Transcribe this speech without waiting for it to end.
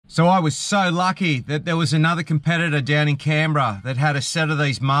So I was so lucky that there was another competitor down in Canberra that had a set of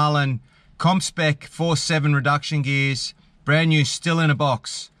these Marlin comp spec 4.7 reduction gears, brand new, still in a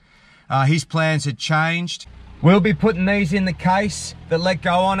box. His plans had changed. We'll be putting these in the case that let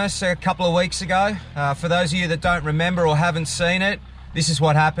go on us a couple of weeks ago. For those of you that don't remember or haven't seen it, this is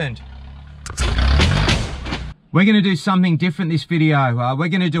what happened. We're going to do something different this video. We're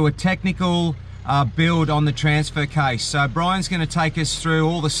going to do a technical build on the transfer case. So Brian's going to take us through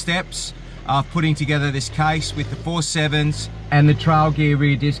all the steps of putting together this case with the 4.7s and the trail gear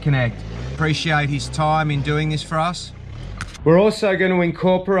rear disconnect. Appreciate his time in doing this for us. We're also going to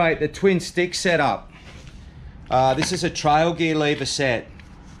incorporate the twin stick setup. This is a trail gear lever set.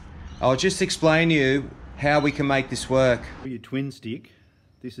 I'll just explain to you how we can make this work. For your twin stick,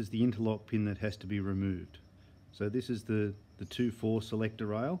 this is the interlock pin that has to be removed. So this is the 2.4 selector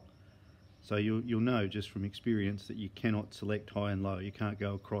rail. So you'll know just from experience that you cannot select high and low. You can't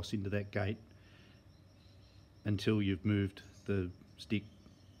go across into that gate until you've moved the stick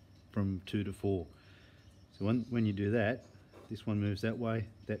from 2 to 4. So when you do that, this one moves that way,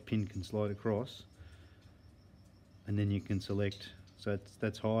 that pin can slide across, and then you can select, so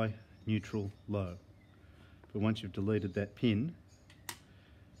that's high, neutral, low. But once you've deleted that pin,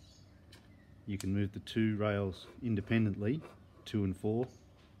 you can move the two rails independently, 2 and 4,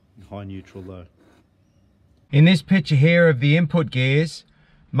 high, neutral, low. In this picture here of the input gears,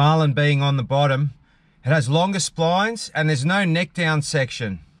 Marlin being on the bottom, it has longer splines and there's no neck down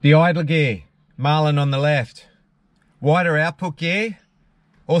section. The idler gear, Marlin on the left. Wider output gear,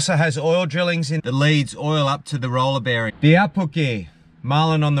 also has oil drillings in that leads oil up to the roller bearing. The output gear,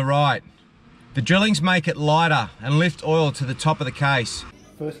 Marlin on the right. The drillings make it lighter and lift oil to the top of the case.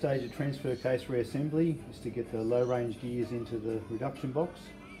 First stage of transfer case reassembly is to get the low range gears into the reduction box.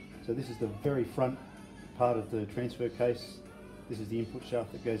 So this is the very front part of the transfer case. This is the input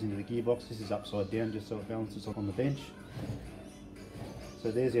shaft that goes into the gearbox. This is upside down just so it balances on the bench.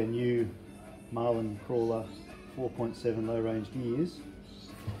 So there's our new Marlin Crawler 4.7 low range gears.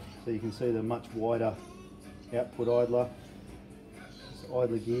 So you can see the much wider output idler. This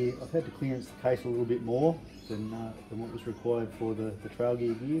idler gear, I've had to clearance the case a little bit more than what was required for the trail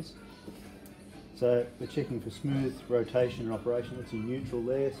gear gears. So we're checking for smooth rotation and operation. It's in neutral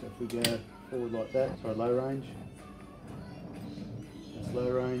there, so if we go forward like that, sorry, low range. That's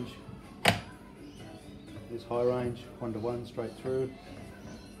low range. There's high range, 1 to 1 straight through.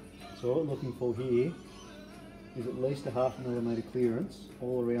 So what we're looking for here is at least a 0.5 millimetre clearance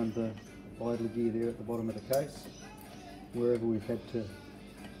all around the idler gear there at the bottom of the case, wherever we've had to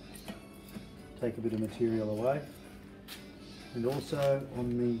take a bit of material away. And also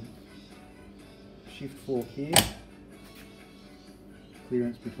on the shift fork here,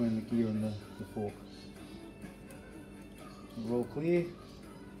 clearance between the gear and the fork. We're all clear,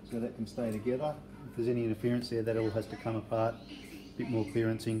 so that can stay together. If there's any interference there, that all has to come apart, a bit more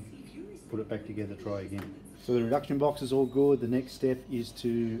clearancing, put it back together, try again. So the reduction box is all good. The next step is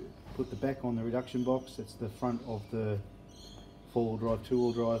to put the back on the reduction box. That's the front of the 4-wheel drive,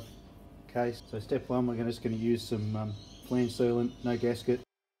 2-wheel drive case. So step one, we're just going to use some flange sealant, no gasket.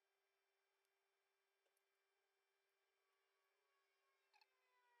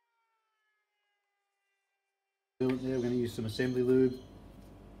 There, we're going to use some assembly lube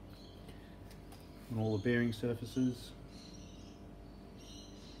on all the bearing surfaces.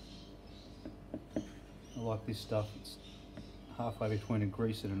 I like this stuff, it's halfway between a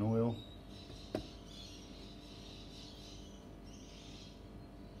grease and an oil. It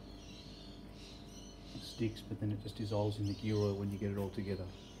sticks, but then it just dissolves in the gear oil when you get it all together.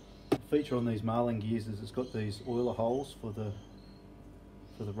 The feature on these Marlin gears is it's got these oiler holes for the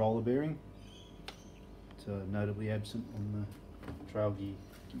roller bearing. It's notably absent on the trail gear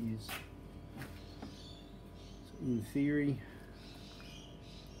gears. So in theory,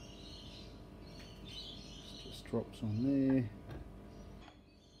 just drops on there.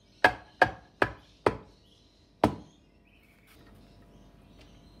 A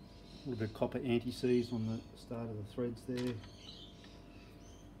little bit of copper anti-seize on the start of the threads there.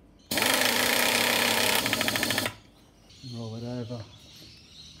 Roll it over.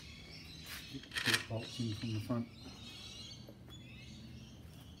 Get bolts in from the front.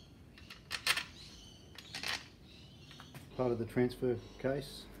 Part of the transfer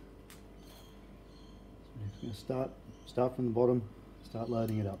case. So I'm going to start from the bottom, start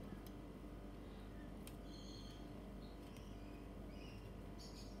loading it up.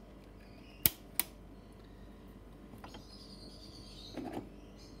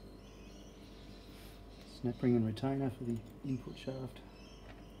 Snap ring and retainer for the input shaft.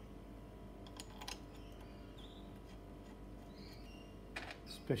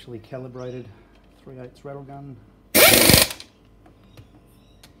 specially calibrated 3/8 rattle gun.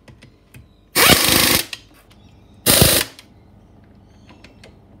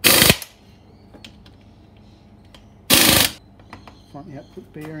 Front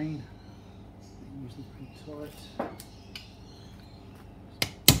output bearing, usually pretty tight.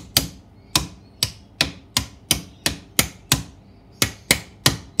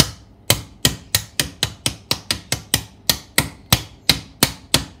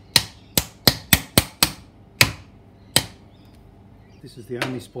 This is the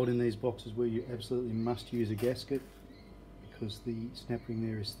only spot in these boxes where you absolutely must use a gasket because the snap ring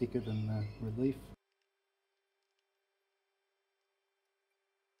there is thicker than the relief.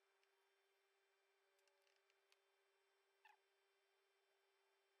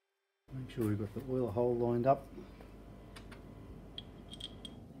 Make sure we've got the oil hole lined up.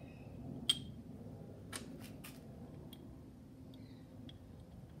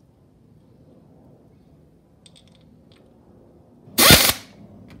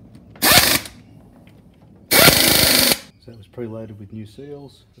 So that was preloaded with new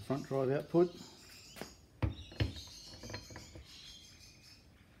seals. The front drive output.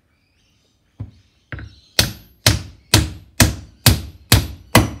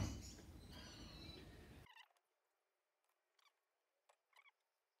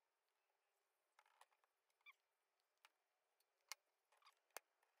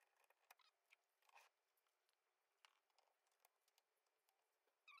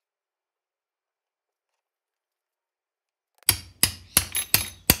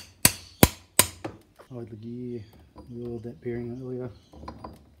 Hide the gear, we oiled that bearing earlier.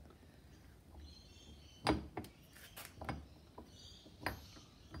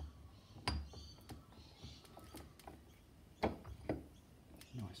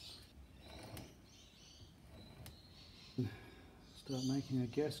 Nice. Start making a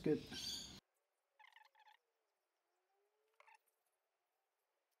gasket.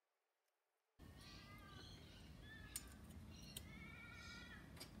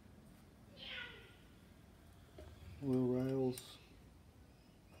 Oil rails.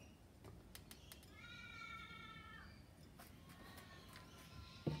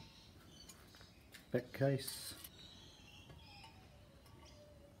 Back case.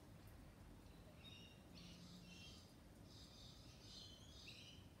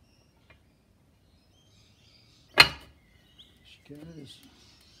 She goes.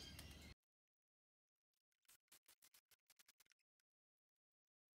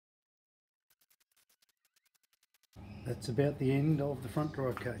 That's about the end of the front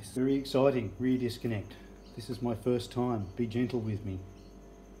drive case. Very exciting, rear disconnect. This is my first time, be gentle with me.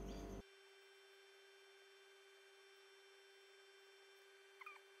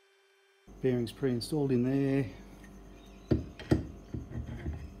 Bearings pre-installed in there.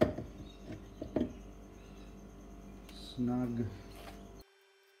 Snug.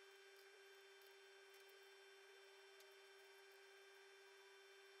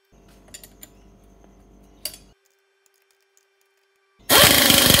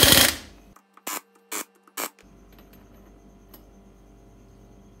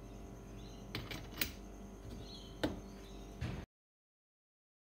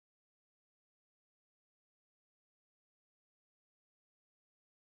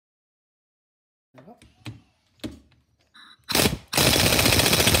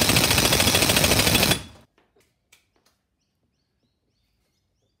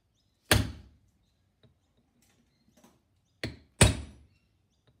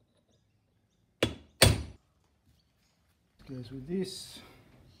 Goes with this.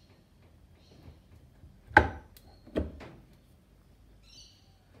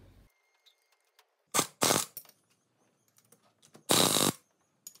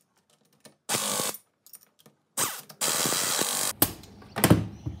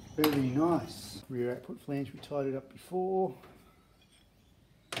 Very nice. Rear output flange, we tied it up before.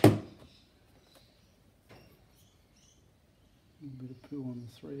 A little bit of poo on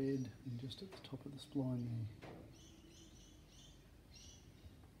the thread and just at the top of the spline there.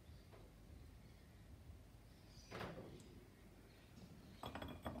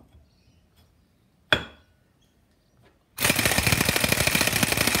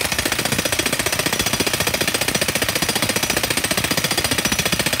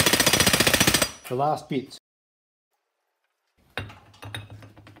 The last bits.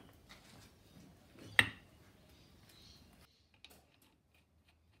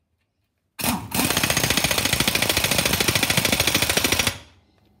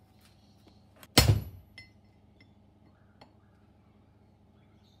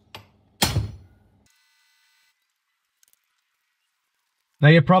 Now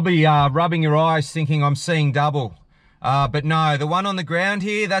you're probably rubbing your eyes thinking I'm seeing double. But no, the one on the ground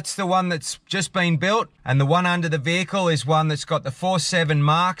here, that's the one that's just been built. And the one under the vehicle is one that's got the 4.7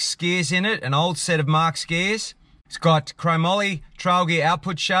 Marks gears in it, an old set of Marks gears. It's got chromoly trail gear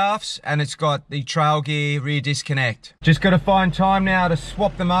output shafts, and it's got the trail gear rear disconnect. Just got to find time now to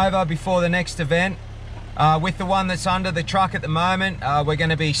swap them over before the next event. With the one that's under the truck at the moment, we're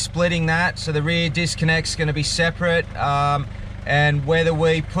going to be splitting that, so the rear disconnect's going to be separate. And whether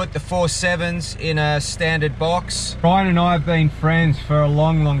we put the 4.7s in a standard box. Brian and I have been friends for a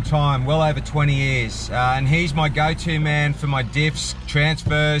long time, well over 20 years. And he's my go-to man for my diffs,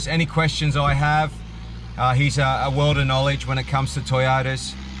 transfers, any questions I have. He's a world of knowledge when it comes to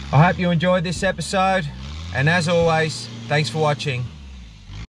Toyotas. I hope you enjoyed this episode. And as always, thanks for watching.